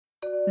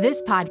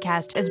This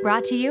podcast is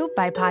brought to you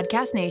by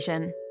Podcast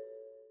Nation.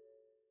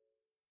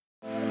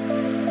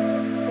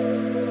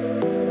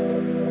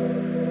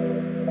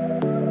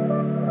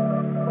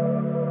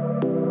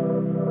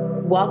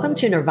 Welcome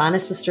to Nirvana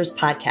Sisters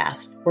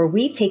podcast, where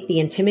we take the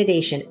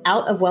intimidation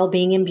out of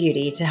well-being and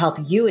beauty to help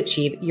you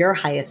achieve your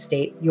highest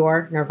state,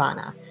 your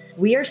nirvana.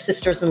 We are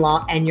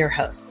sisters-in-law and your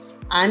hosts.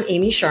 I'm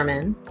Amy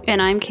Sherman.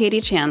 And I'm Katie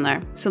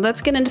Chandler. So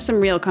let's get into some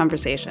real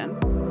conversation.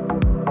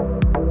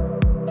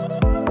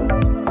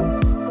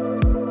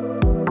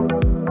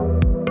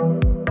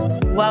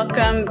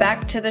 Welcome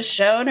back to the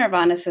show,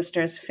 Nirvana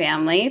Sisters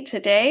family.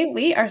 Today,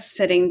 we are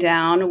sitting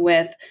down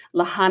with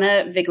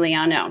Lahana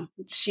Vigliano.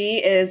 She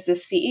is the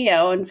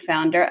CEO and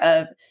founder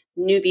of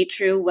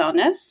Nuvitru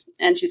Wellness,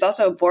 and she's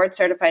also a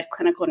board-certified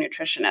clinical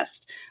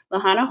nutritionist.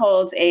 Lahana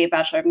holds a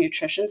Bachelor of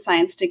Nutrition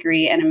Science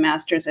degree and a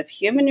Master's of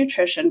Human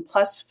Nutrition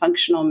plus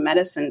Functional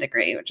Medicine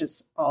degree, which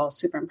is all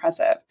super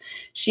impressive.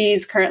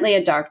 She's currently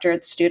a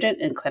doctorate student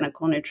in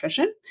clinical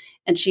nutrition,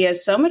 and she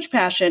has so much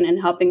passion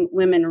in helping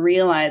women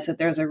realize that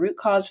there's a root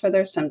cause for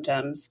their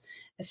symptoms,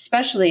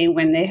 especially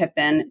when they have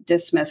been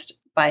dismissed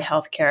by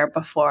healthcare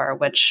before,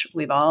 which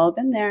we've all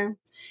been there.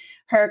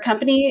 Her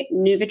company,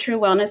 Nuvitru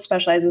Wellness,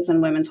 specializes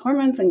in women's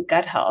hormones and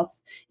gut health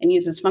and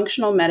uses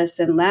functional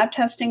medicine lab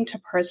testing to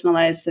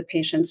personalize the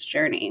patient's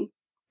journey.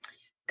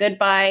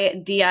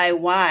 Goodbye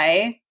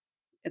DIY.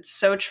 It's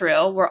so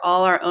true. We're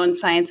all our own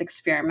science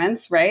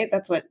experiments, right?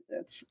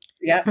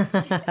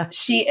 Yeah.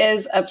 She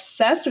is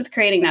obsessed with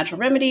creating natural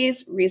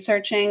remedies,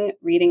 researching,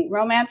 reading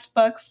romance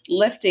books,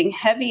 lifting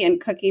heavy, and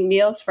cooking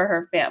meals for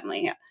her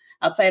family.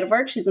 Outside of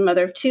work, she's a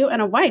mother of two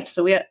and a wife,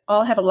 so we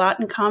all have a lot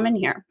in common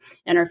here.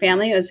 And her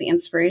family is the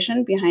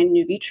inspiration behind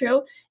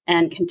Nuvitru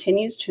and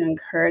continues to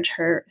encourage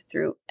her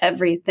through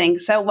everything.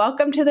 So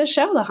welcome to the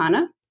show,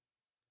 Lahana.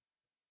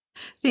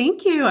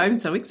 Thank you. I'm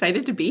so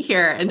excited to be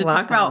here and to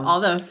talk about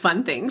all the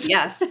fun things.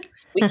 Yes,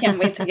 we can't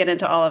wait to get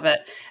into all of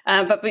it.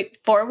 But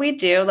before we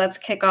do, let's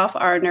kick off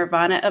our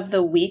Nirvana of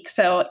the week.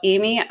 So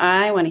Amy,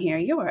 I want to hear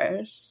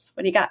yours.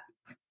 What do you got?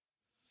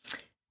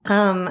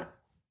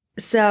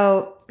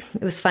 So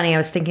it was funny. I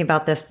was thinking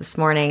about this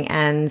morning,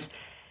 and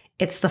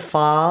it's the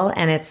fall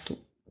and it's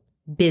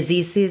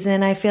busy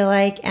season, I feel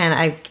like.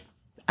 And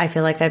I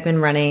feel like I've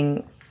been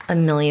running a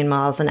million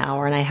miles an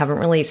hour and I haven't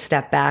really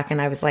stepped back. And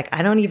I was like,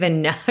 I don't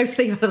even know. I was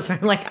thinking about this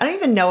morning, like, I don't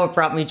even know what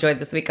brought me joy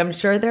this week. I'm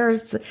sure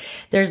there's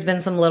been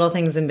some little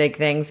things and big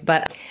things,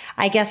 but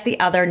I guess the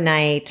other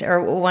night,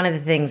 or one of the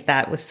things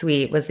that was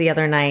sweet was the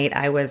other night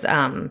I was,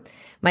 my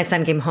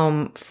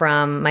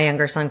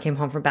younger son came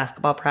home from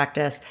basketball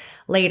practice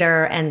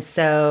later. And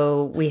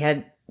so we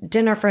had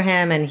dinner for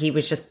him and he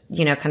was just,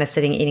 kind of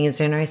sitting eating his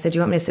dinner. I said, do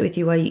you want me to sit with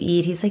you while you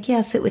eat? He's like,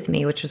 yeah, sit with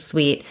me, which was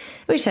sweet.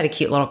 We just had a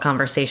cute little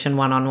conversation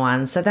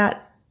one-on-one. So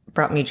that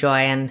brought me joy.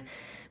 And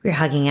we were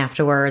hugging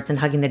afterwards and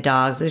hugging the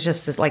dogs. It was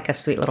just like a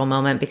sweet little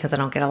moment because I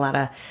don't get a lot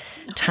of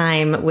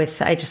time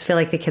I just feel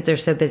like the kids are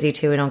so busy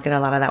too. We don't get a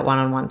lot of that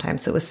one-on-one time.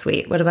 So it was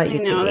sweet. What about you,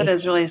 Katie? That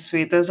is really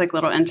sweet. Those like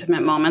little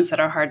intimate moments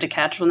that are hard to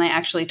catch when they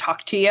actually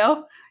talk to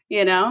you,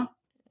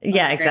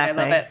 Yeah,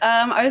 exactly. I love it.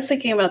 I was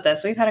thinking about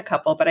this. We've had a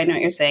couple, but I know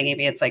what you're saying,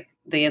 Amy. It's like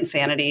the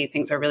insanity.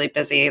 Things are really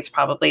busy. It's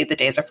probably the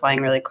days are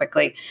flying really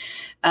quickly.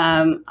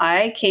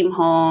 I came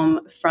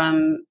home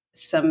from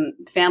some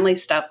family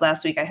stuff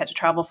last week I had to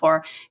travel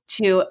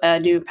to a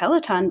new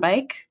Peloton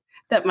bike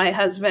that my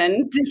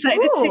husband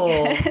decided to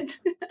get,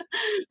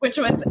 which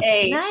was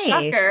a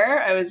shocker.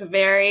 I was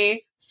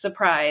very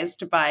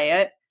surprised by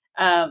it.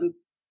 I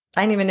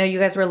didn't even know you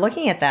guys were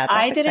looking at that.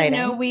 That's didn't exciting.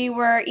 know we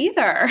were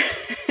either.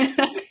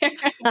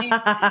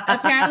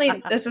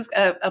 Apparently, this is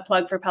a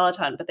plug for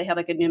Peloton, but they have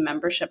like a new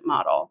membership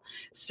model.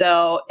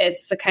 So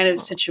it's the kind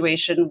of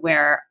situation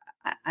where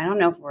I don't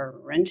know if we're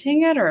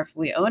renting it or if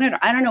we own it.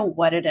 I don't know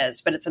what it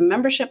is, but it's a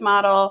membership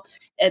model.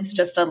 It's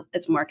just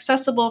it's more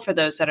accessible for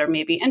those that are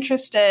maybe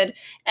interested.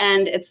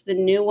 And it's the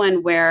new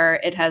one where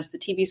it has the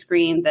TV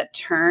screen that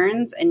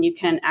turns and you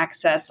can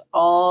access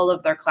all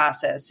of their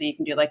classes. So you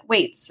can do like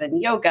weights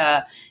and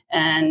yoga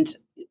and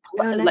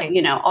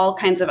all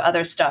kinds of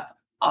other stuff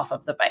off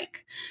of the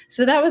bike.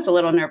 So that was a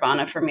little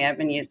nirvana for me. I've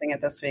been using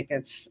it this week.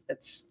 That's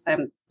a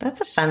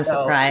fun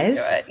surprise.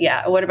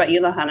 Yeah. What about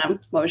you,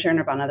 Lahana? What was your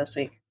nirvana this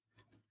week?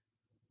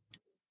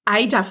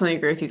 I definitely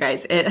agree with you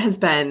guys. It has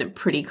been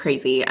pretty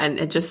crazy, and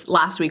it just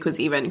last week was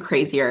even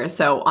crazier.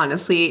 So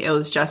honestly, it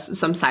was just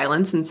some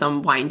silence and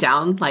some wind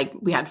down. Like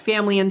we had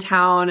family in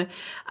town,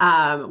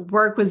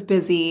 work was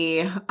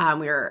busy.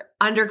 We were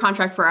under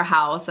contract for a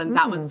house, and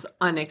that was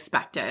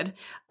unexpected.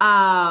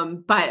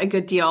 But a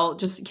good deal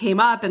just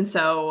came up, and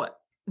so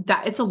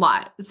that it's a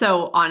lot.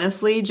 So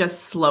honestly,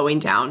 just slowing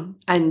down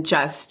and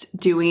just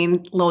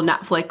doing little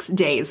Netflix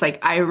days. Like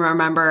I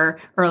remember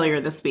earlier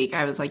this week,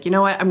 I was like, you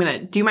know what? I'm going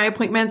to do my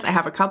appointments. I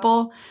have a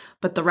couple,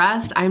 but the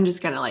rest I'm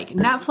just going to like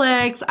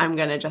Netflix. I'm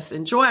going to just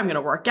enjoy. I'm going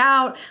to work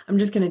out. I'm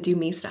just going to do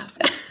me stuff.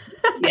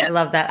 Yeah, I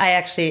love that. I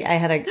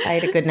had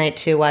a good night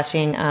too,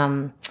 watching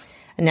a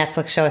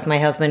Netflix show with my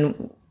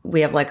husband.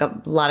 we have like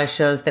a lot of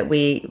shows that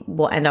we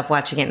will end up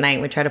watching at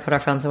night. We try to put our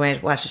phones away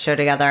and watch the show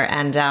together.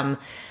 And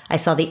I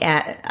saw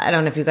I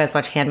don't know if you guys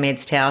watch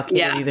Handmaid's Tale.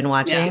 Kate, have you been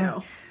watching? Yeah.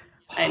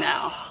 I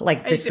know.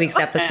 Like this week's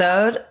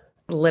episode,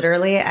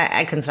 literally,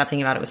 I couldn't stop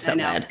thinking about it. It was so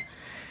good.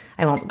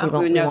 We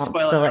won't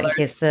spill it in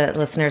case the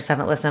listeners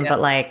haven't listened, but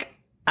like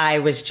I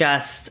was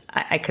just,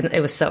 I couldn't,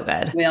 it was so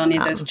good. We all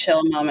need those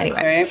chill moments,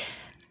 right?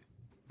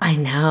 I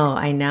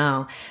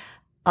know.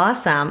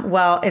 Awesome.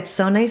 Well, it's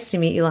so nice to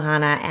meet you,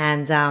 Lahana.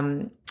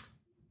 And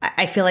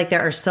I feel like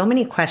there are so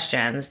many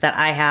questions that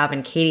I have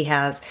and Katie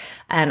has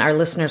and our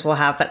listeners will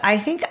have. But I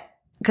think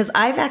because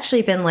I've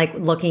actually been like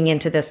looking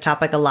into this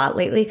topic a lot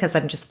lately because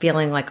I'm just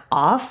feeling like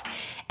off.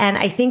 And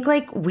I think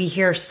like we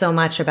hear so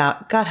much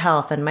about gut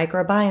health and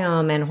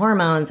microbiome and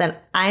hormones. And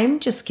I'm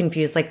just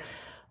confused. Like,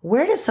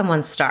 where does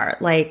someone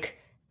start? Like,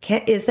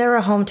 is there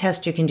a home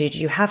test you can do? Do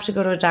you have to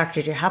go to a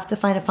doctor? Do you have to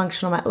find a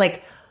functional,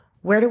 like,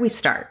 where do we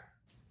start?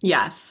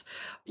 Yes.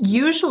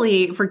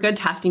 Usually for good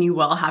testing, you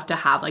will have to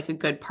have like a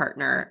good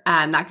partner,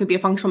 and that could be a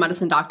functional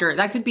medicine doctor.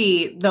 That could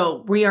be,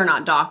 though we are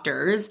not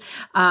doctors,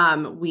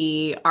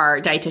 we are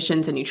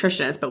dietitians and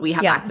nutritionists, but we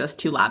have access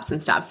to labs and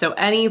stuff. So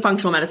any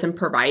functional medicine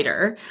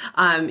provider,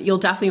 you'll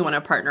definitely want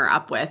to partner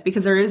up with,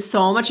 because there is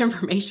so much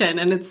information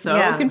and it's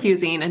so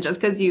confusing. And just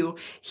because you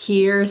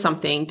hear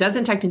something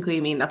doesn't technically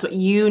mean that's what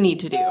you need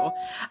to do.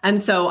 And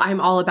so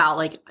I'm all about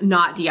like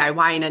not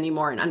DIYing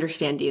anymore and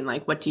understanding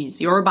like what does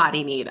your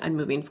body need and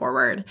moving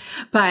forward.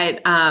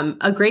 But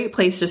a great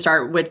place to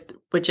start with,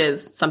 which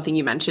is something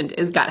you mentioned,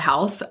 is gut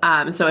health.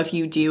 So if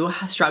you do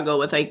struggle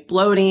with like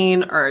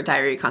bloating or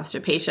diarrhea,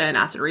 constipation,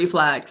 acid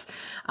reflux,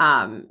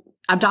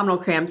 abdominal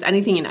cramps,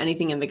 anything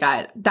in the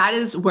gut, that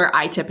is where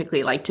I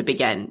typically like to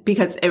begin,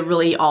 because it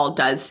really all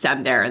does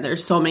stem there. And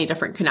there's so many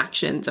different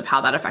connections of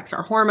how that affects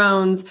our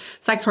hormones,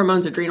 sex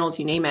hormones, adrenals,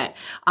 you name it.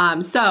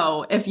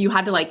 So if you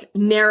had to like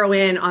narrow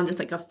in on just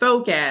like a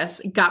focus,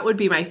 gut would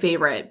be my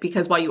favorite,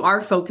 because while you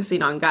are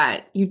focusing on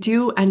gut, you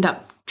do end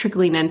up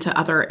trickling into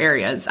other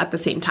areas at the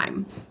same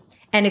time.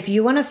 And if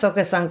you want to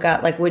focus on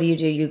gut, like what do?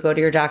 You go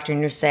to your doctor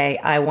and you say,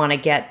 I want to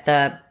get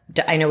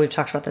I know we've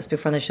talked about this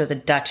before on the show, the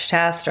Dutch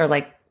test, or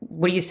like,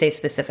 what do you say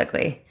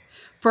specifically?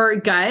 For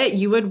gut,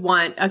 you would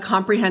want a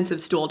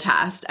comprehensive stool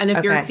test. And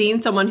if you're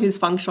seeing someone who's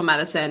functional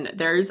medicine,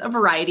 there's a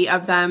variety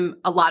of them.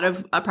 A lot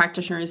of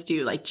practitioners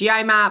do like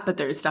GI map, but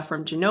there's stuff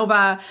from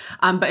Genova.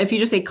 But if you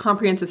just say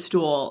comprehensive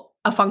stool,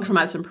 a functional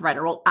medicine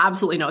provider will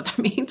absolutely know what that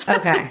means.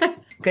 Okay.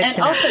 Good and to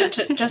know. Also,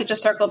 just to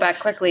circle back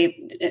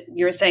quickly,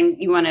 you were saying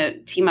you want to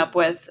team up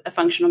with a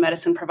functional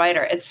medicine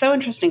provider. It's so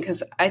interesting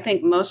because I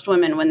think most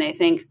women, when they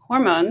think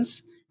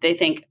hormones, they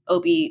think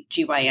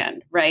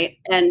OB/GYN, right?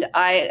 And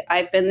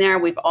I've been there.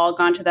 We've all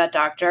gone to that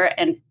doctor,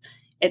 and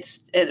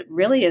it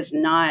really is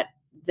not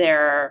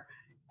their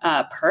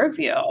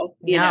purview.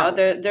 You know,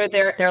 they're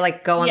there. They're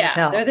like, go on the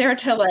pill. They're there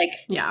to like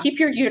keep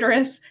your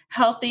uterus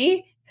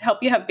healthy,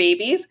 help you have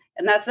babies,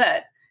 and that's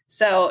it.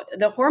 So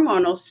the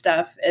hormonal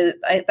stuff,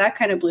 that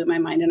kind of blew my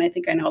mind. And I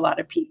think I know a lot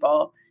of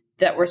people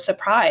that were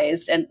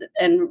surprised and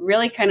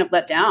really kind of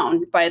let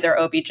down by their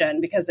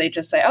OB-GYN, because they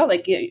just say, oh,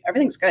 like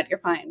everything's good. You're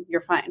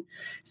fine.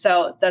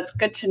 So that's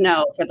good to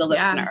know for the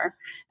listener.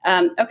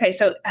 Okay.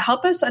 So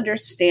help us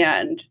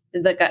understand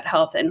the gut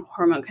health and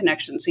hormone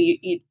connection. So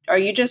are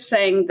you just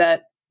saying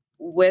that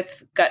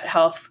with gut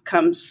health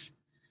comes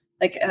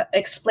like,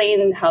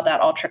 explain how that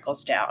all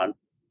trickles down?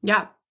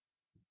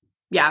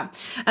 Yeah.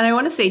 And I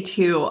want to say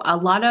too, a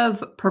lot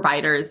of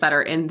providers that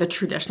are in the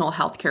traditional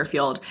healthcare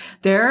field,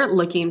 they're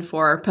looking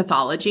for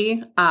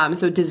pathology,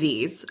 so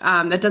disease.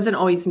 That doesn't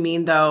always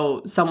mean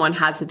though someone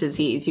has a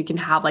disease. You can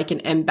have like an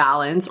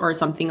imbalance or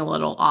something a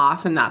little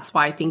off, and that's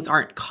why things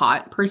aren't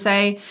caught per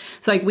se.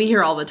 So like we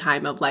hear all the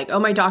time of like, oh,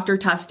 my doctor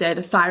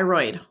tested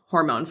thyroid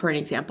hormone, for an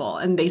example,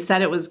 and they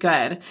said it was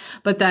good.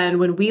 But then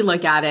when we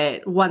look at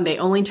it, they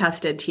only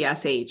tested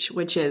TSH,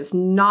 which is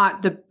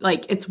not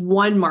it's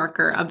one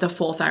marker of the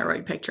full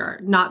thyroid picture,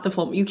 not the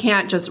full. You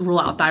can't just rule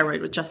out thyroid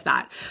with just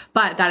that.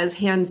 But that is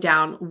hands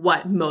down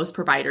what most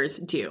providers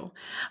do.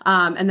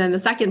 And then the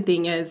second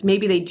thing is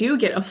maybe they do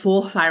get a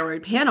full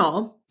thyroid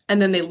panel, and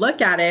then they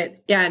look at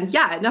it and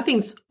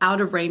nothing's out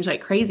of range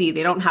like crazy.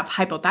 They don't have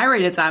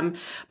hypothyroidism,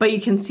 but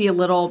you can see a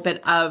little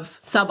bit of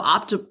they're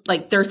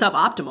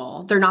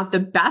suboptimal. They're not the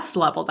best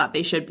level that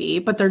they should be,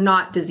 but they're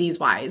not disease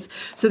wise.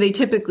 So they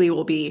typically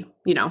will be,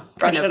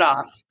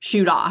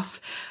 shoot off.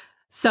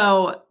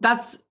 So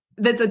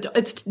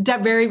it's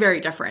very, very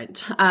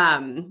different.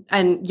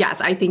 And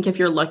yes, I think if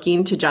you're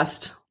looking to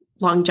just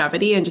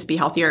longevity and just be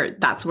healthier,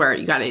 that's where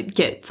you got to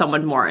get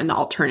someone more in the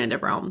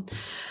alternative realm.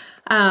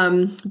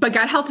 But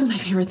gut health is my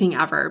favorite thing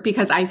ever,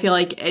 because I feel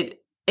like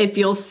it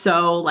feels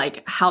so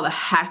like, how the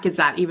heck is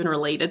that even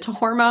related to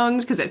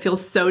hormones? Because it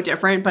feels so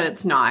different, but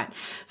it's not.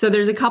 So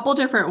there's a couple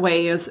different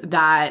ways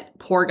that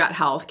poor gut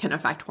health can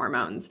affect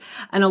hormones.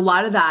 And a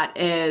lot of that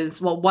is,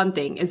 well, one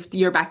thing is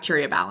your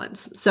bacteria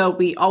balance. So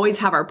we always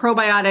have our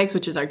probiotics,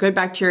 which is our good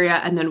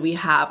bacteria. And then we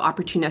have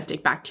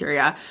opportunistic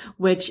bacteria,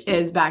 which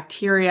is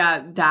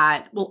bacteria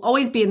that will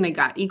always be in the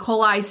gut, E.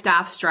 coli,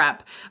 staph,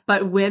 strep.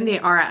 But when they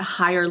are at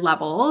higher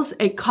levels,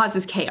 it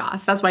causes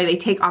chaos. That's why they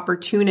take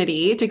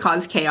opportunity to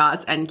cause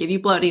chaos and give you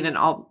bloating and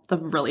all the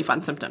really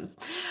fun symptoms.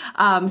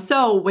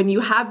 So when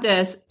you have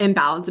this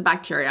imbalance of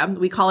bacteria,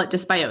 we call it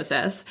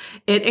dysbiosis,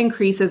 it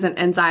increases an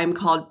enzyme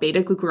called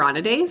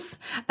beta-glucuronidase.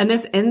 And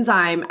this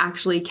enzyme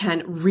actually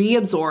can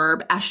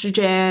reabsorb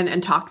estrogen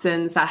and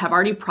toxins that have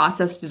already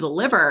processed through the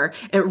liver.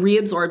 It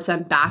reabsorbs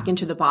them back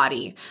into the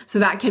body. So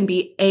that can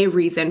be a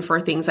reason for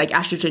things like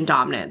estrogen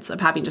dominance,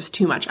 of having just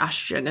too much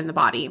estrogen in the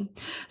body.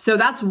 So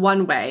that's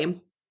one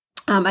way.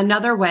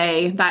 Another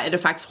way that it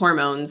affects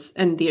hormones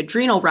in the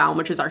adrenal realm,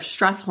 which is our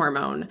stress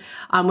hormone,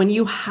 when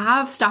you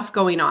have stuff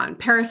going on,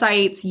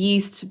 parasites,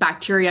 yeast,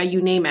 bacteria,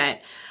 you name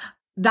it,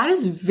 that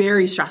is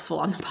very stressful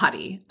on the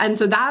body. And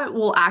so that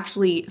will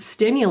actually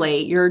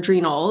stimulate your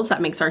adrenals,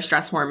 that makes our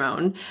stress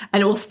hormone,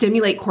 and it will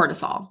stimulate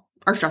cortisol,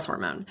 our stress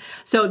hormone.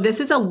 So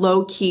this is a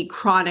low-key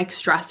chronic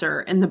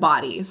stressor in the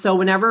body. So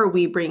whenever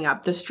we bring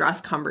up the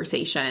stress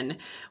conversation,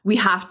 we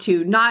have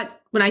to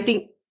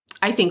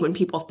I think when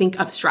people think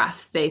of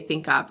stress, they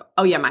think of,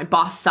 oh yeah, my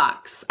boss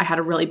sucks. I had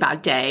a really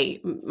bad day.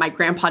 My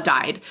grandpa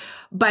died.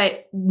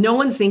 But no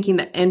one's thinking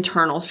the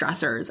internal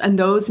stressors, and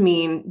those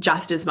mean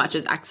just as much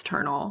as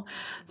external.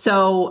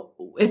 So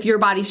if your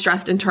body's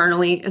stressed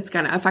internally, it's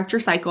going to affect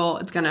your cycle.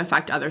 It's going to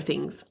affect other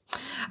things.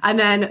 And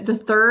then the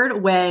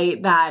third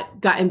way that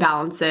gut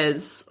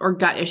imbalances or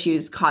gut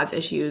issues cause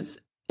issues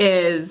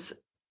is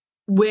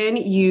when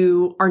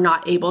you are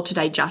not able to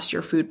digest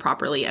your food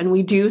properly. And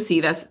we do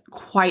see this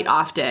quite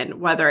often,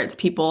 whether it's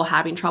people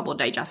having trouble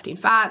digesting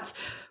fats,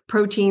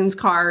 proteins,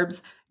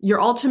 carbs,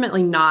 you're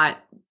ultimately not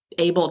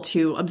able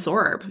to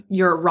absorb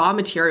your raw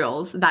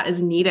materials that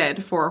is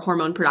needed for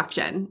hormone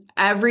production.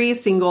 Every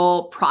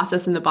single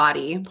process in the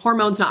body,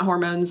 hormones, not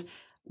hormones,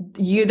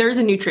 there's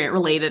a nutrient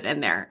related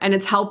in there, and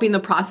it's helping the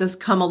process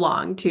come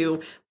along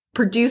to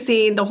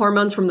producing the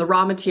hormones from the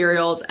raw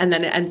materials, and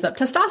then it ends up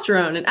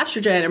testosterone and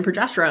estrogen and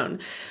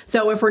progesterone.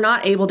 So if we're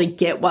not able to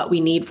get what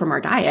we need from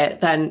our diet,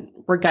 then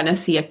we're going to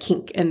see a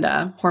kink in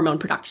the hormone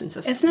production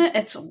system. Isn't it?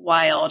 It's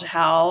wild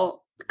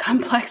how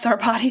complex our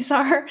bodies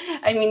are.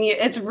 I mean,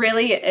 it's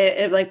really,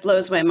 it like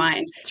blows my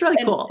mind. It's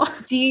really cool.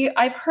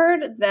 I've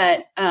heard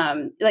that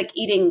like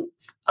eating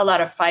a lot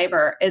of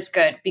fiber is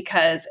good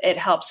because it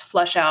helps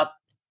flush out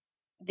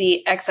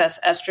the excess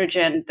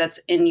estrogen that's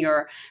in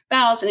your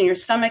bowels and in your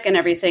stomach and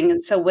everything.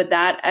 And so would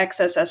that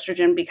excess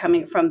estrogen be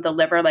coming from the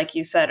liver, like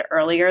you said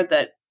earlier,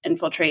 that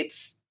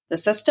infiltrates the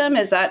system?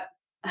 Is that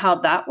how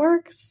that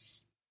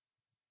works?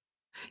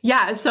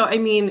 Yeah. So, I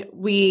mean,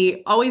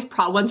 we always,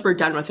 once we're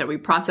done with it, we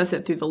process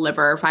it through the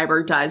liver.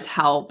 Fiber does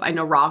help. I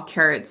know raw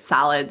carrots,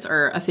 salads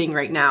are a thing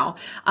right now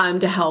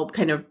to help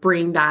kind of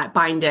bring that,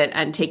 bind it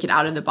and take it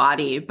out of the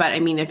body. But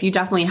I mean, if you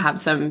definitely have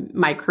some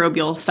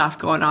microbial stuff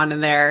going on in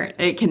there,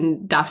 it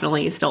can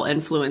definitely still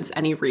influence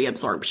any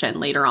reabsorption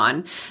later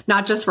on,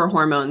 not just for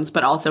hormones,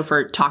 but also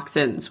for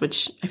toxins,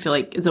 which I feel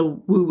like is a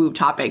woo-woo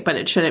topic, but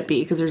it shouldn't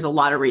be, because there's a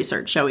lot of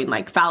research showing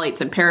like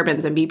phthalates and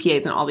parabens and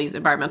BPAs and all these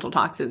environmental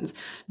toxins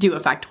do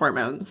affect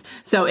hormones.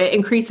 So it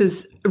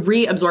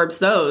reabsorbs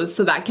those,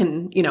 so that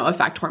can,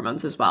 affect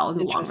hormones as well in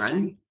the long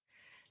run.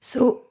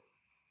 So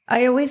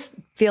I always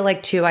feel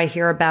like too, I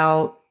hear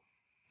about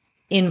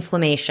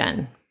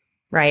inflammation,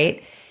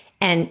 right?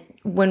 And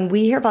when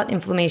we hear about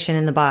inflammation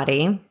in the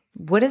body,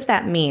 what does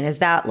that mean? Is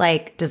that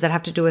like, does that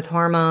have to do with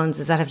hormones?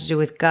 Does that have to do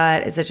with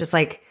gut? Is it just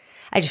like,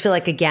 I just feel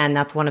like, again,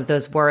 that's one of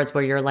those words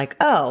where you're like,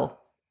 oh,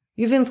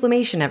 you have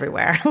inflammation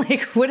everywhere.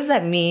 Like, what does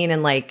that mean?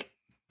 And like,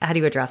 how do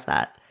you address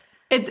that?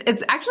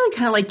 It's actually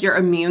kind of like your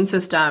immune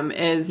system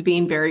is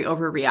being very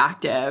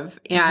overreactive.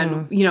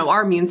 And,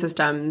 our immune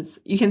systems,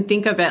 you can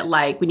think of it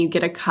like when you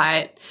get a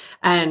cut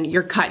and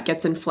your cut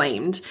gets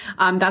inflamed.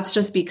 That's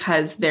just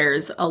because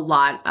there's a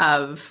lot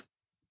of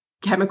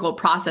chemical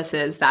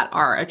processes that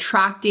are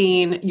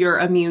attracting your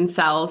immune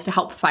cells to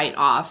help fight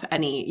off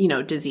any,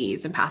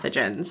 disease and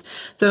pathogens.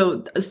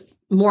 So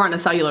more on a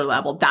cellular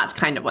level, that's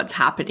kind of what's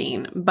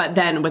happening. But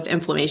then with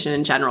inflammation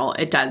in general,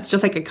 it does,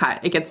 just like a cut,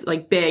 it gets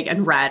like big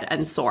and red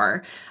and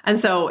sore. And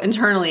so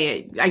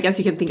internally, I guess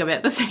you can think of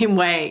it the same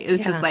way.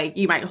 It's just like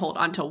you might hold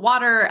onto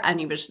water and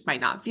you just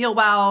might not feel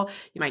well.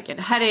 You might get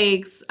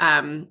headaches.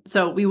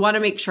 So we want to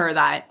make sure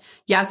that,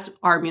 yes,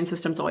 our immune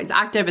system's always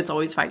active. It's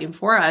always fighting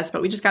for us,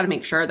 but we just got to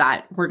make sure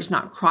that we're just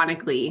not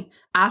chronically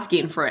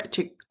asking for it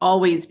to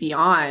always be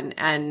on.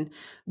 And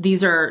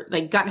these are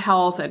like gut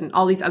health and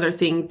all these other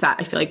things that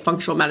I feel like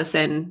functional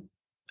medicine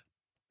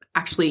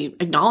actually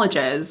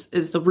acknowledges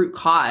is the root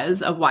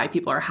cause of why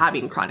people are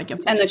having chronic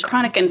inflammation. And the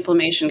chronic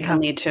inflammation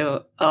can lead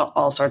to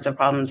all sorts of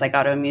problems like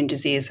autoimmune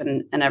disease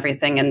and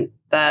everything. And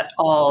that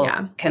all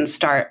can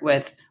start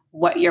with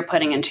what you're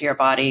putting into your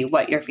body,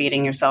 what you're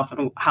feeding yourself,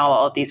 and how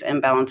all of these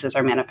imbalances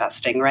are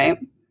manifesting, right?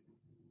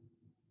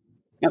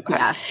 Okay.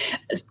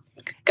 Yes.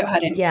 Go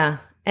ahead. Yeah.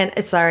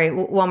 And sorry,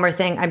 one more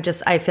thing.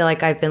 I feel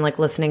like I've been like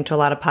listening to a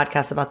lot of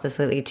podcasts about this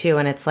lately too.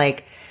 And it's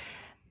like,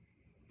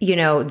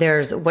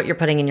 there's what you're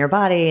putting in your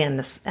body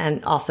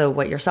and also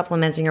what you're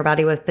supplementing your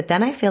body with. But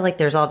then I feel like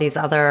there's all these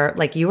other,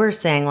 like you were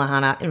saying,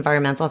 Lahana,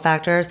 environmental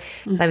factors.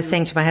 Mm-hmm. So I was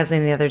saying to my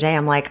husband the other day,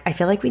 I'm like, I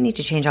feel like we need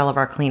to change all of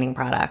our cleaning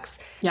products.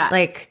 Yeah.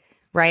 Like,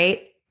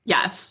 right?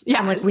 Yes. Yeah.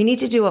 I'm like, we need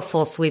to do a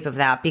full sweep of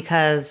that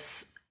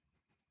because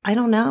I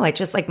don't know. I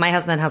just like my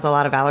husband has a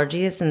lot of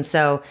allergies. And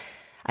so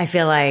I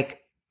feel like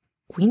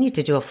we need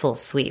to do a full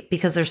sweep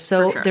because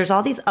there's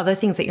all these other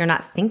things that you're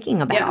not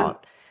thinking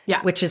about,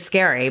 which is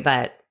scary,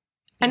 but.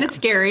 And it's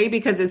scary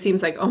because it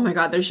seems like, oh my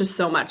God, there's just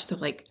so much. So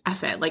like,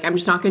 F it. Like, I'm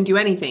just not going to do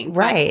anything.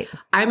 Right. But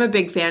I'm a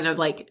big fan of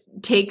like,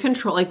 take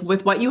control, like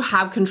with what you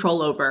have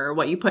control over,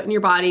 what you put in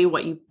your body,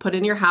 what you put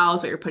in your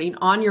house, what you're putting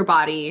on your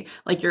body,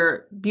 like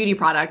your beauty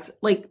products,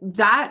 like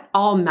that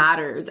all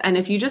matters. And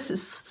if you just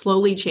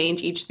slowly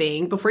change each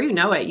thing before you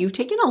know it, you've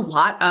taken a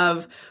lot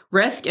of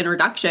risk and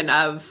reduction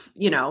of,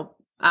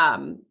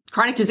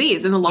 chronic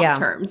disease in the long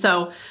term.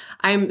 So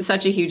I'm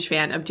such a huge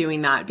fan of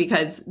doing that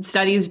because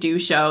studies do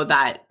show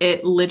that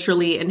it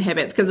literally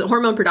inhibits, because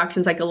hormone production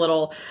is like a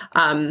little,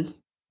 I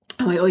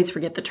always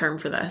forget the term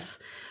for this,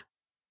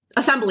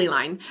 assembly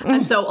line.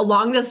 And so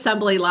along this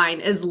assembly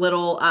line is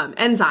little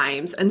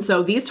enzymes. And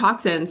so these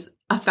toxins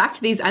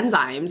affect these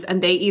enzymes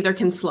and they either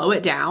can slow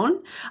it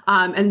down.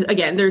 And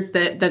again, there's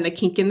then the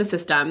kink in the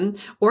system,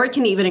 or it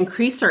can even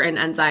increase certain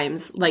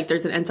enzymes. Like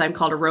there's an enzyme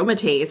called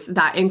aromatase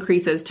that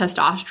increases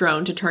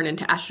testosterone to turn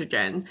into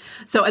estrogen.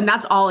 So, and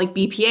that's all like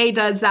BPA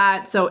does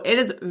that. So it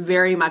is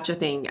very much a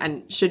thing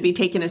and should be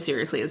taken as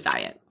seriously as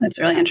diet. That's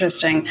really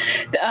interesting.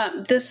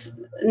 This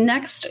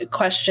next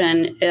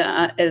question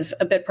is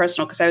a bit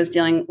personal because I was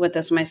dealing with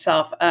this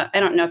myself.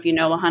 I don't know if you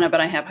know, Lahana, but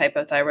I have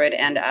hypothyroid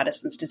and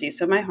Addison's disease.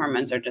 So my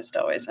hormones are just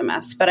always a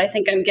mess. But I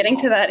think I'm getting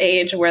to that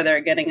age where they're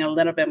getting a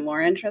little bit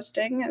more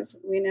interesting, as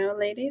we know,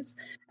 ladies.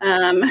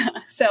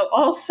 So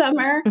all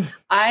summer,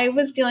 I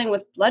was dealing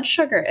with blood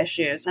sugar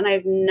issues, and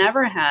I've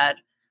never had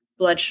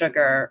blood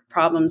sugar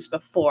problems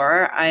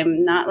before.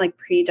 I'm not like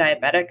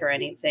pre-diabetic or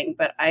anything,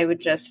 but I would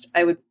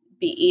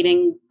be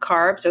eating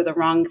carbs or the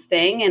wrong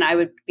thing, and I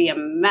would be a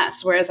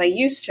mess. Whereas I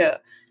used to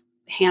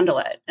handle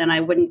it, and I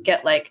wouldn't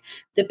get like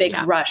the big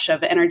rush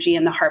of energy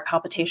and the heart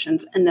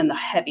palpitations and then the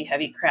heavy,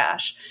 heavy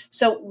crash.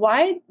 So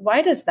why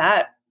does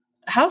that,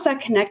 how's that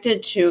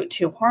connected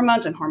to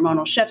hormones and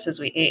hormonal shifts as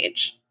we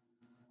age?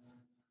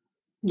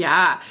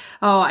 Yeah.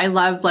 Oh, I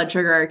love blood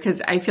sugar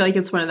because I feel like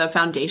it's one of the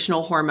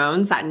foundational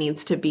hormones that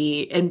needs to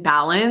be in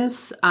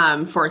balance,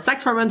 for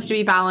sex hormones to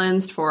be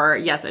balanced, for,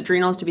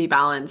 adrenals to be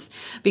balanced,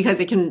 because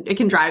it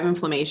can drive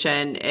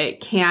inflammation.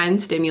 It can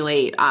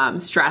stimulate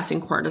stress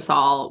and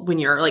cortisol when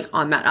you're like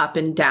on that up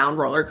and down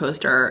roller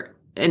coaster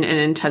in an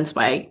intense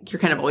way. You're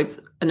kind of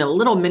always in a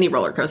little mini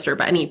roller coaster,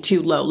 but any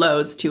too low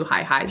lows, too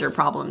high highs are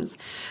problems.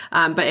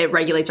 But it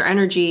regulates our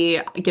energy,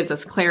 it gives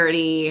us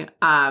clarity,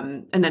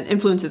 and then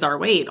influences our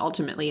weight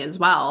ultimately as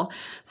well.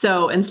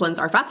 So insulin's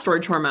our fat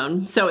storage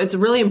hormone. So it's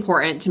really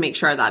important to make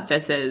sure that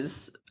this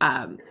is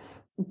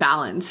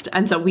balanced.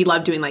 And so we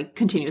love doing like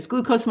continuous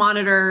glucose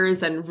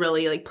monitors and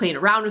really like playing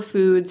around with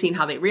food, seeing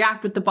how they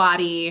react with the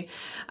body.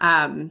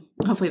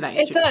 Hopefully that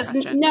answers your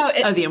question. No,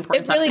 the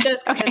importance it really of it.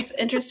 does. Okay. It's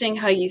interesting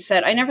how you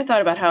said, I never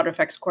thought about how it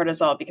affects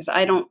cortisol because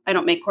I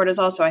don't make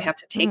cortisol, so I have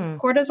to take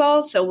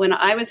cortisol. So when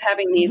I was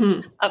having these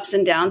ups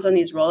and downs on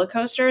these roller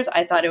coasters,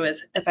 I thought it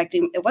was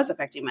affecting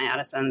my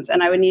Addison's,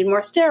 and I would need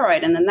more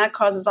steroid. And then that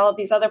causes all of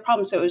these other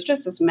problems. So it was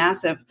just this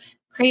massive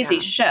crazy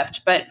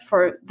shift. But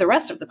for the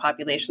rest of the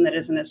population that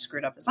isn't as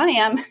screwed up as I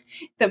am,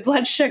 the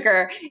blood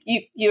sugar,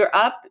 you're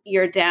up,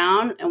 you're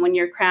down. And when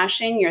you're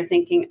crashing, you're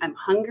thinking, I'm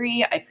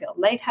hungry. I feel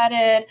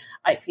lightheaded.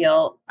 I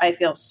feel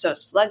so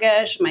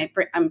sluggish.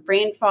 I'm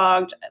brain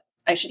fogged.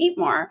 I should eat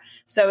more.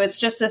 So it's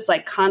just this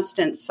like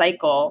constant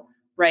cycle,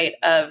 right,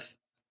 of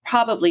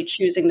probably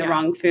choosing the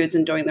wrong foods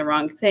and doing the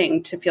wrong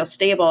thing to feel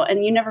stable.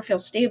 And you never feel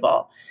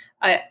stable.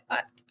 I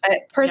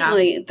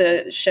personally,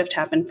 the shift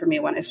happened for me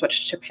when I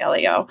switched to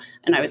paleo,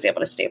 and I was able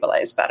to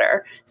stabilize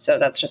better. So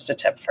that's just a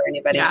tip for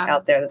anybody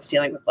out there that's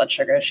dealing with blood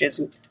sugar issues.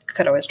 You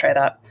could always try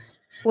that.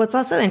 What's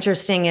also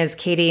interesting is,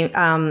 Katie,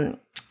 and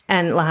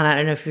Lahana, I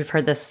don't know if you've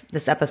heard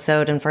this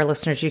episode, and for our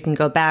listeners, you can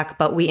go back,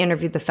 but we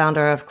interviewed the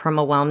founder of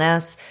Chroma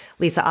Wellness,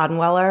 Lisa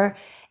Odenweller,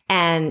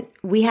 and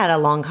we had a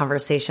long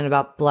conversation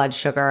about blood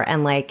sugar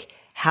and like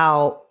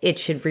how it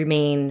should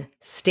remain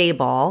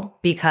stable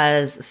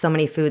because so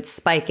many foods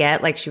spike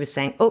it. Like she was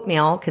saying,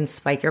 oatmeal can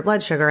spike your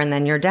blood sugar and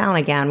then you're down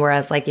again.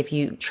 Whereas like if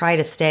you try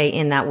to stay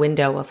in that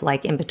window of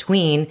like in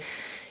between,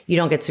 you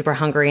don't get super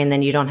hungry and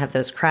then you don't have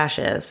those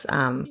crashes.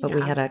 But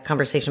we had a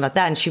conversation about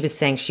that. And she was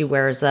saying she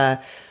wears a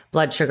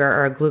blood sugar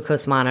or a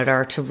glucose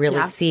monitor to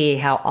really see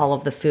how all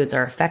of the foods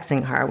are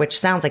affecting her, which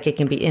sounds like it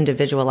can be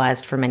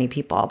individualized for many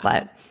people,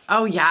 but...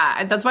 Oh, yeah.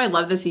 And that's why I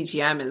love the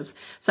CGM is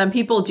some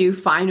people do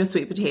fine with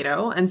sweet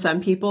potato and some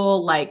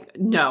people like,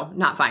 no,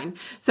 not fine.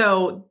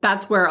 So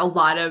that's where a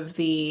lot of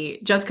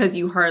just because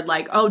you heard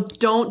like, oh,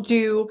 don't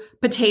do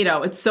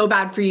potato. It's so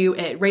bad for you.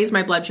 It raised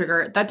my blood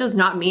sugar. That does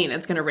not mean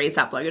it's going to raise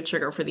that blood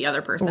sugar for the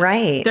other person.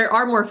 Right. There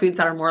are more foods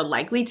that are more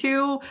likely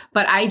to,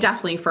 but I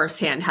definitely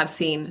firsthand have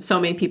seen so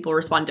many people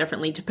respond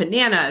differently to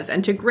bananas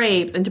and to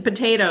grapes and to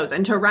potatoes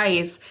and to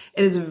rice.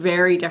 It is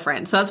very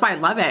different. So that's why I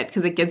love it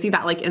because it gives you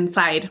that like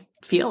inside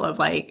feel of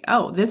like,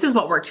 oh, this is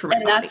what works for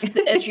my body.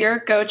 And is your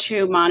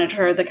go-to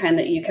monitor the kind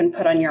that you can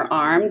put on your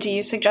arm? Do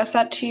you suggest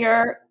that to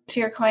your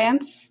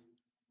clients?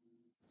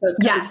 So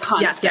it's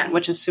constant,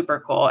 which is super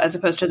cool, as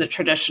opposed to the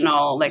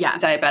traditional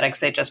diabetics,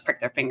 they just prick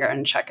their finger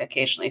and check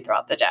occasionally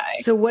throughout the day.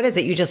 So what is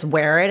it? You just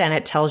wear it and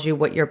it tells you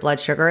what your blood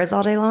sugar is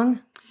all day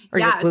long? Or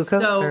your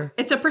glucose? So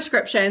it's a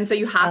prescription. So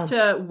you have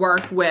to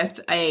work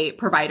with a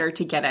provider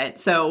to get it.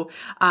 So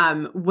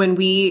when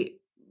we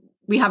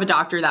have a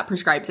doctor that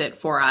prescribes it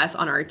for us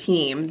on our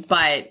team,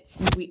 but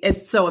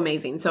it's so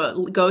amazing.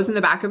 So it goes in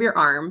the back of your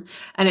arm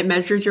and it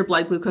measures your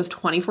blood glucose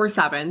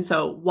 24/7.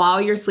 So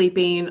while you're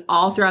sleeping,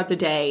 all throughout the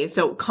day.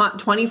 So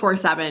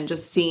 24/7,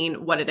 just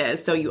seeing what it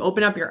is. So you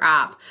open up your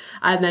app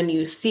and then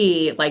you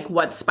see like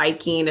what's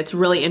spiking. It's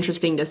really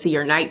interesting to see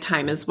your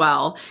nighttime as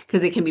well,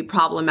 because it can be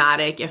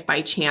problematic if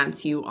by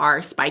chance you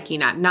are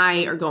spiking at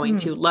night or going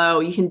too low.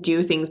 You can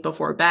do things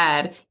before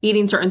bed,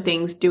 eating certain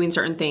things, doing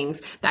certain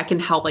things that can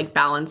help like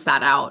balance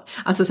that out.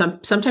 So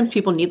sometimes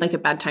people need like a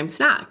bedtime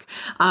snack.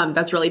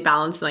 That's really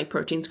balanced in like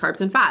proteins, carbs,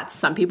 and fats.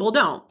 Some people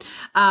don't.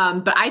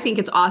 But I think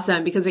it's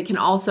awesome because it can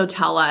also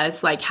tell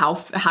us like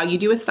how you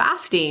do with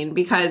fasting,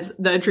 because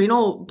the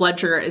adrenal blood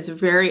sugar is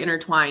very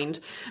intertwined.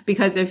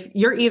 Because if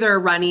you're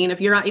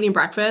not eating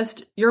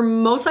breakfast, you're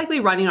most likely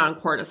running on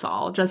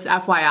cortisol, just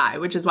FYI,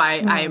 which is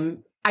why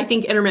I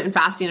think intermittent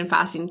fasting and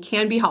fasting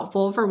can be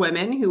helpful for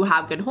women who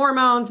have good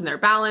hormones and they're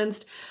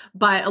balanced,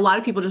 but a lot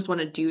of people just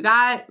want to do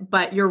that,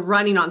 but you're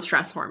running on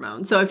stress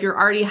hormones. So if you're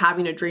already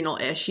having adrenal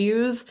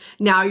issues,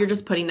 now you're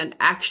just putting an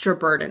extra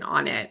burden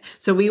on it.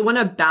 So we want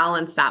to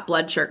balance that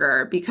blood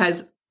sugar,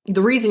 because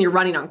the reason you're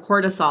running on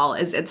cortisol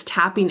is it's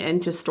tapping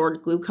into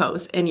stored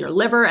glucose in your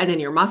liver and in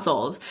your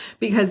muscles,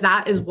 because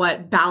that is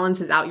what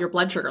balances out your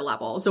blood sugar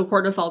level. So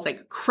cortisol is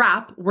like,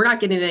 crap, we're not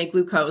getting any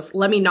glucose.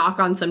 Let me knock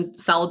on some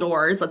cell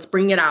doors. Let's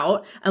bring it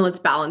out and let's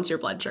balance your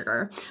blood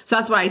sugar. So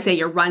that's why I say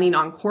you're running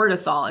on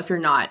cortisol if you're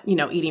not,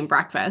 eating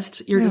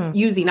breakfast. You're just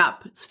using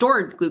up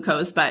stored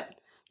glucose, but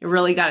you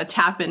really got to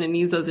tap in and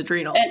use those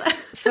adrenals.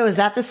 So is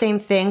that the same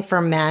thing for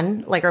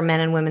men? Like, are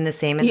men and women the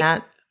same in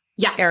that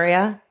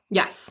area?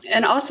 Yes.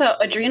 And also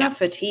adrenal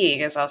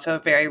fatigue is also a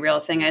very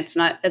real thing. It's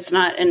not,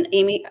 and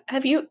Amy,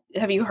 have you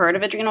heard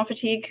of adrenal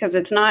fatigue? Because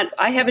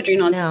I have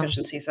adrenal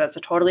insufficiency, so that's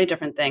a totally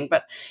different thing,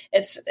 but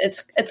it's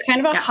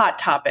kind of a hot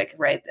topic,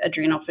 right?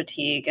 Adrenal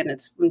fatigue. And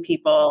it's when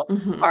people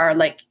are,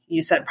 like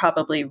you said,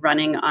 probably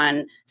running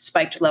on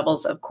spiked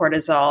levels of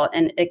cortisol,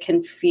 and it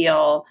can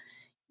feel,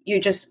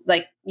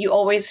 you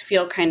always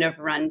feel kind of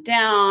run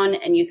down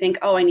and you think,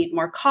 oh, I need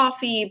more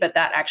coffee, but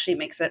that actually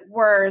makes it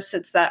worse.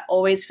 It's that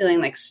always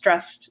feeling like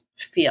stressed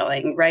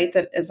feeling, right?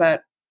 Is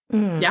that?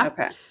 Yeah.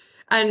 Okay.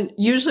 And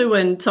usually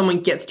when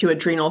someone gets to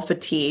adrenal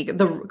fatigue,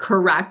 the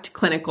correct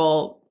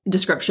clinical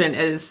description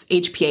is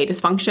HPA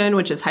dysfunction,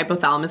 which is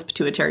hypothalamus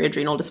pituitary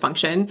adrenal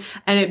dysfunction.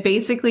 And it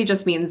basically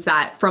just means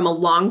that from a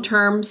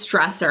long-term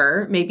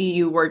stressor, maybe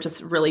you were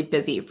just really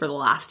busy for the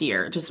last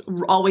year, just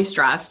always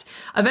stressed.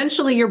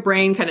 Eventually your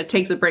brain kind of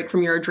takes a break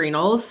from your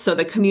adrenals. So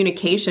the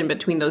communication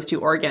between those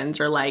two organs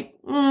are like,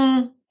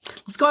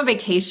 let's go on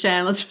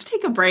vacation. Let's just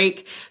take a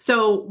break.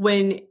 So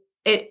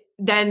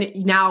then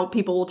now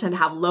people will tend to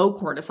have low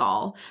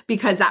cortisol,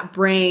 because that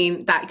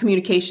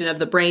communication of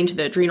the brain to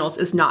the adrenals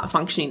is not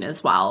functioning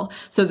as well.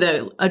 So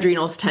the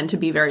adrenals tend to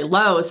be very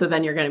low. So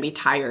then you're going to be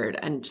tired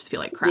and just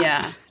feel like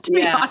crap, to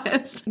be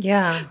honest.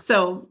 Yeah.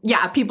 So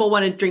people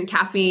want to drink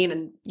caffeine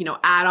and,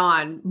 add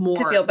on more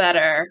to feel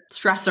better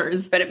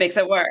stressors, but it makes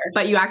it worse.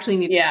 But you actually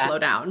need to slow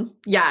down.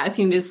 Yes.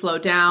 You need to slow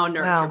down,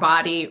 nourish your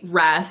body,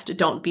 rest.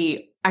 Don't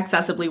be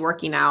excessively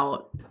working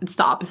out. It's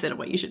the opposite of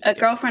what you should do. A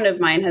girlfriend of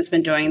mine has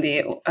been doing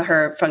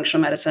her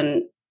functional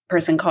medicine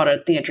person called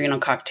it the adrenal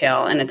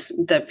cocktail, and it's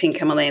the pink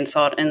Himalayan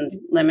salt and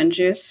lemon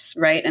juice,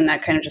 right? And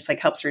that kind of just like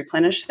helps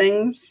replenish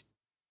things.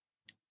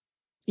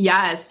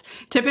 Yes.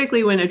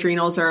 Typically when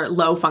adrenals are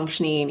low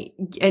functioning,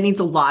 it needs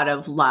a lot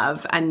of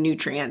love and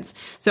nutrients.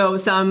 So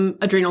some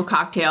adrenal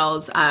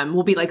cocktails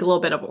will be like a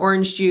little bit of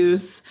orange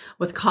juice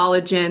with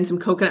collagen, some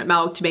coconut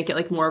milk to make it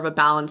like more of a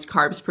balanced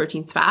carbs,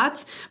 proteins,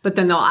 fats. But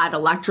then they'll add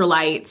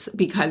electrolytes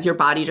because your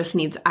body just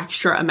needs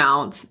extra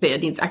amounts.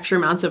 It needs extra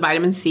amounts of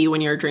vitamin C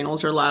when your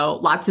adrenals are low,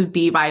 lots of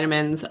B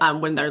vitamins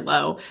when they're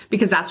low,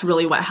 because that's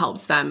really what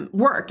helps them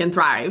work and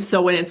thrive.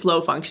 So when it's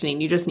low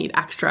functioning, you just need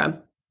extra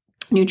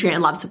nutrient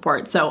and lab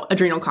support. So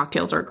adrenal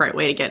cocktails are a great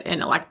way to get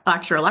in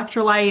extra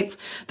electrolytes.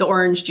 The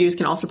orange juice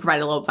can also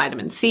provide a little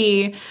vitamin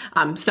C,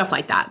 stuff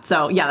like that.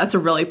 So yeah, that's a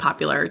really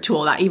popular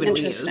tool that even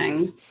we use.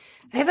 I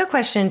have a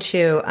question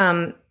too.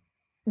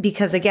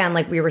 Because again,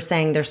 like we were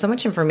saying, there's so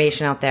much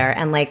information out there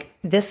and like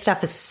this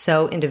stuff is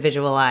so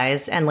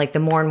individualized. And like the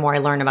more and more I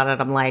learn about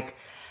it, I'm like,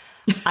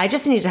 I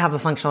just need to have a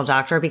functional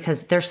doctor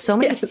because there's so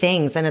many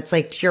things. And it's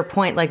like, to your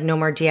point, like no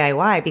more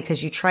DIY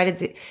because you tried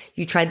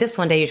this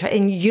one day,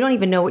 and you don't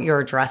even know what you're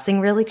addressing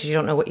really because you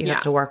don't know what you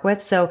have to work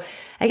with. So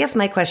I guess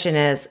my question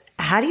is,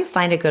 how do you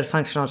find a good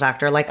functional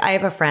doctor? Like I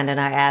have a friend and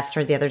I asked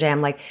her the other day,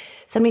 I'm like,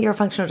 send me your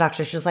functional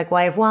doctor. She's like,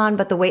 well, I have one,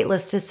 but the wait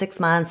list is 6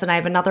 months and I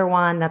have another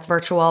one that's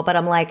virtual. But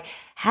I'm like,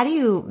 how do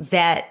you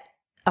vet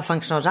a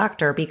functional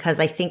doctor? Because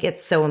I think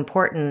it's so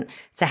important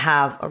to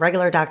have a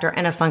regular doctor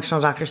and a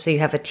functional doctor so you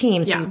have a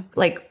team. So you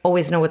like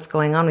always know what's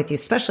going on with you,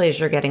 especially as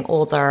you're getting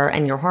older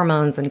and your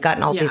hormones and gut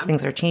and all these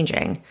things are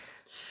changing.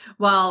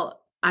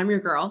 Well, I'm your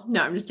girl.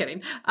 No, I'm just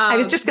kidding. I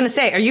was just going to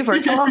say, are you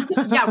virtual?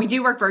 Yeah, we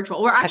do work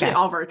virtual. We're actually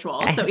all virtual.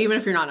 Okay. So even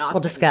if you're not in Austin,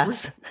 we'll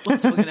discuss. We're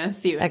still going to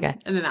see you and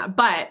then that.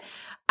 But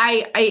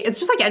it's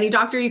just like any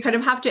doctor, you kind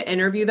of have to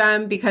interview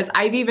them because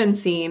I've even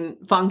seen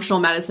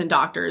functional medicine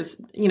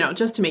doctors,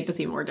 just to make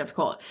this even more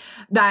difficult,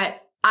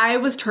 that I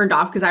was turned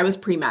off because I was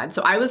pre-med.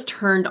 So I was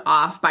turned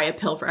off by a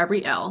pill for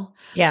every ill.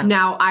 Yeah.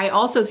 Now I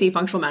also see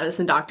functional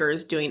medicine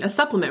doctors doing a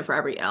supplement for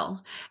every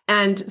ill.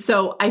 And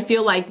so I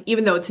feel like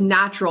even though it's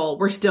natural,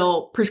 we're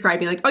still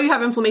prescribing like, oh, you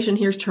have inflammation,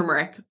 here's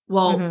turmeric.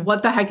 Well,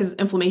 what the heck is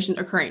inflammation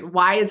occurring?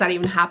 Why is that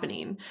even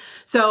happening?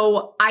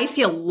 So I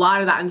see a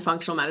lot of that in the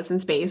functional medicine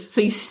space.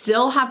 So you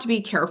still have to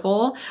be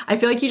careful. I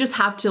feel like you just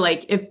have to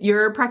like, if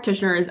your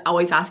practitioner is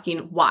always asking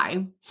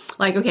why,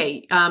 like,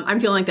 okay, I'm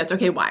feeling like that's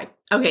okay. Why?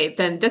 Okay,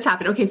 then this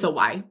happened. Okay, so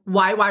why?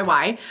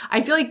 Why?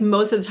 I feel like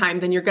most of the time,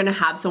 then you're going to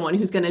have someone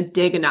who's going to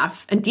dig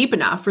enough and deep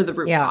enough for the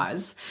root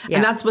cause. Yeah.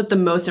 And that's what the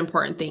most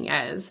important thing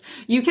is.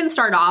 You can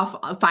start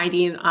off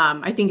finding,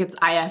 I think it's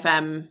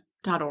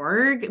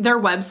ifm.org, their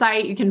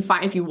website. You can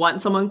find, if you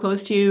want someone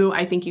close to you,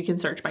 I think you can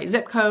search by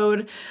zip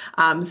code.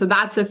 So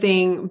that's a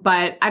thing.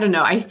 But I don't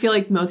know. I feel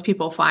like most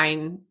people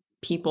find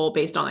people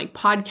based on like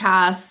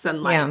podcasts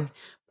and like,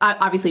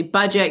 obviously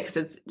budget because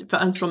it's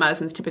functional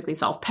medicine is typically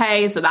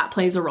self-pay. So that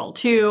plays a role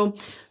too.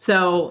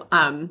 So,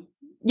 I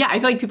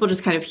feel like people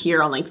just kind of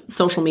hear on like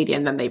social media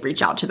and then they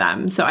reach out to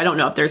them. So I don't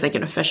know if there's like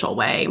an official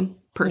way.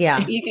 No.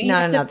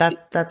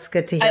 That's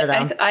good to hear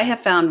though. I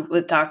have found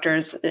with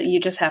doctors, you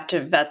just have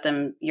to vet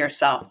them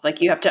yourself.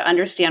 Like you have to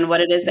understand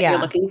what it is that you're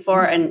looking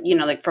for. And,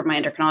 like for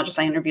my endocrinologist,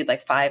 I interviewed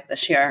like 5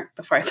 this year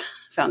before I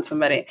found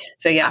somebody.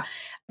 So yeah.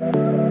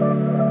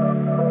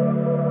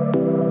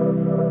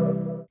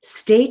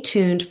 Stay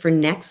tuned for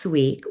next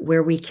week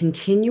where we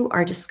continue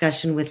our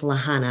discussion with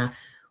Lahana.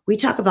 We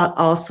talk about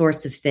all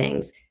sorts of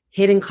things,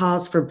 hidden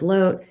cause for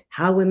bloat,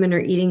 how women are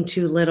eating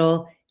too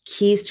little,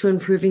 keys to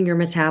improving your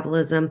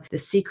metabolism, the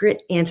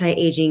secret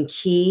anti-aging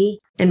key,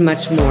 and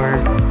much more.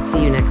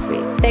 See you next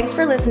week. Thanks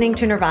for listening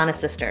to Nirvana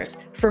Sisters.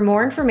 For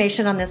more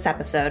information on this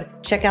episode,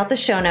 check out the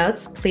show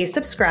notes, please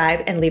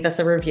subscribe, and leave us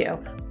a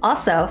review.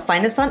 Also,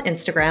 find us on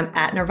Instagram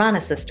at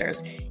Nirvana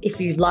Sisters.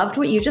 If you loved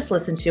what you just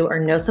listened to or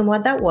know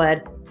someone that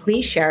would,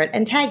 please share it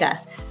and tag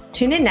us.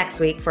 Tune in next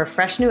week for a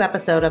fresh new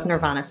episode of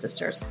Nirvana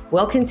Sisters.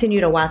 We'll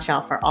continue to watch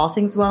out for all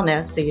things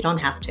wellness so you don't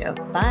have to.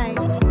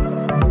 Bye.